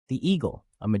The eagle,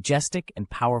 a majestic and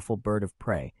powerful bird of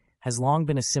prey, has long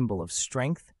been a symbol of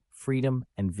strength, freedom,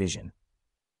 and vision.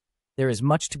 There is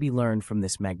much to be learned from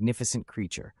this magnificent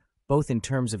creature, both in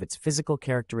terms of its physical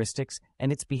characteristics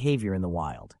and its behavior in the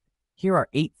wild. Here are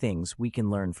 8 things we can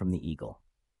learn from the eagle.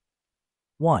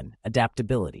 1.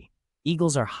 Adaptability.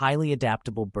 Eagles are highly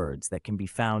adaptable birds that can be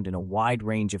found in a wide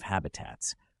range of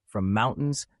habitats, from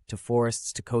mountains to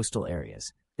forests to coastal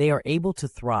areas. They are able to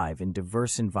thrive in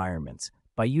diverse environments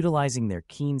by utilizing their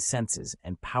keen senses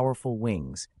and powerful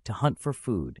wings to hunt for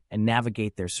food and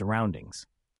navigate their surroundings.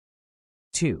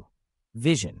 2.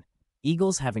 Vision.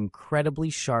 Eagles have incredibly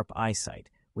sharp eyesight,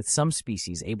 with some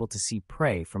species able to see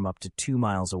prey from up to 2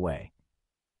 miles away.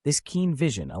 This keen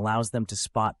vision allows them to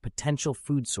spot potential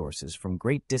food sources from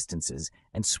great distances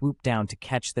and swoop down to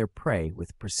catch their prey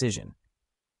with precision.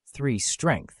 3.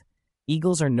 Strength.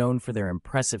 Eagles are known for their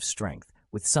impressive strength,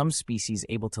 with some species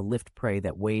able to lift prey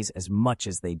that weighs as much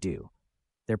as they do.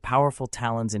 Their powerful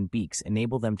talons and beaks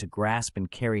enable them to grasp and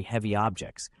carry heavy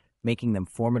objects, making them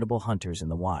formidable hunters in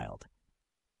the wild.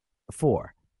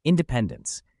 4.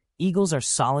 Independence. Eagles are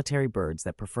solitary birds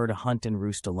that prefer to hunt and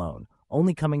roost alone,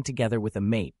 only coming together with a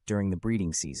mate during the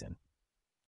breeding season.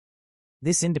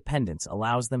 This independence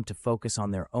allows them to focus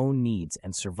on their own needs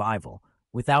and survival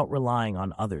without relying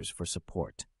on others for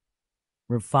support.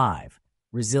 5.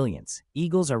 Resilience.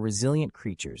 Eagles are resilient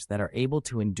creatures that are able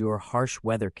to endure harsh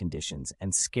weather conditions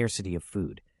and scarcity of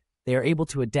food. They are able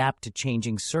to adapt to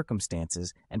changing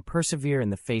circumstances and persevere in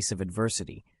the face of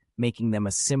adversity, making them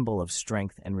a symbol of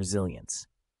strength and resilience.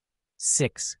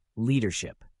 6.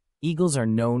 Leadership. Eagles are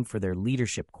known for their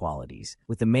leadership qualities,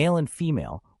 with the male and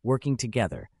female working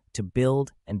together to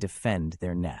build and defend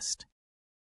their nest.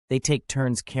 They take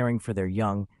turns caring for their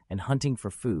young and hunting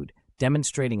for food,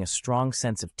 demonstrating a strong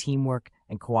sense of teamwork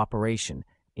and cooperation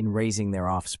in raising their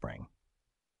offspring.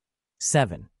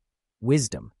 7.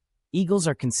 Wisdom. Eagles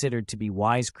are considered to be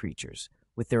wise creatures,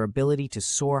 with their ability to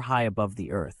soar high above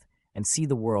the earth and see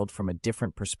the world from a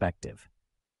different perspective.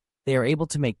 They are able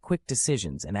to make quick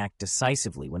decisions and act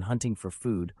decisively when hunting for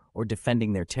food or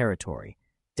defending their territory,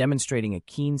 demonstrating a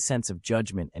keen sense of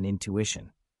judgment and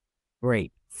intuition.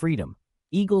 8. Freedom.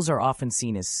 Eagles are often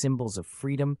seen as symbols of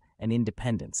freedom and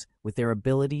independence, with their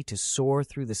ability to soar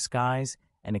through the skies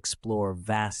and explore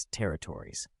vast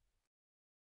territories.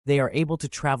 They are able to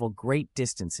travel great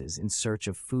distances in search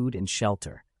of food and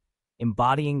shelter,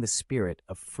 embodying the spirit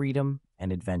of freedom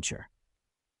and adventure.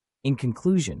 In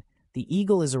conclusion, the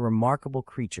eagle is a remarkable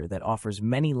creature that offers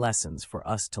many lessons for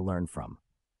us to learn from.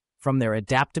 From their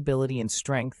adaptability and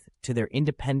strength to their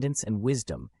independence and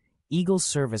wisdom, eagles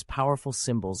serve as powerful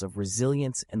symbols of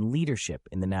resilience and leadership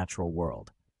in the natural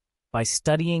world. By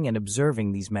studying and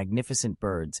observing these magnificent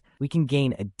birds, we can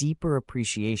gain a deeper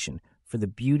appreciation for the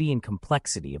beauty and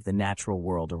complexity of the natural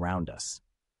world around us.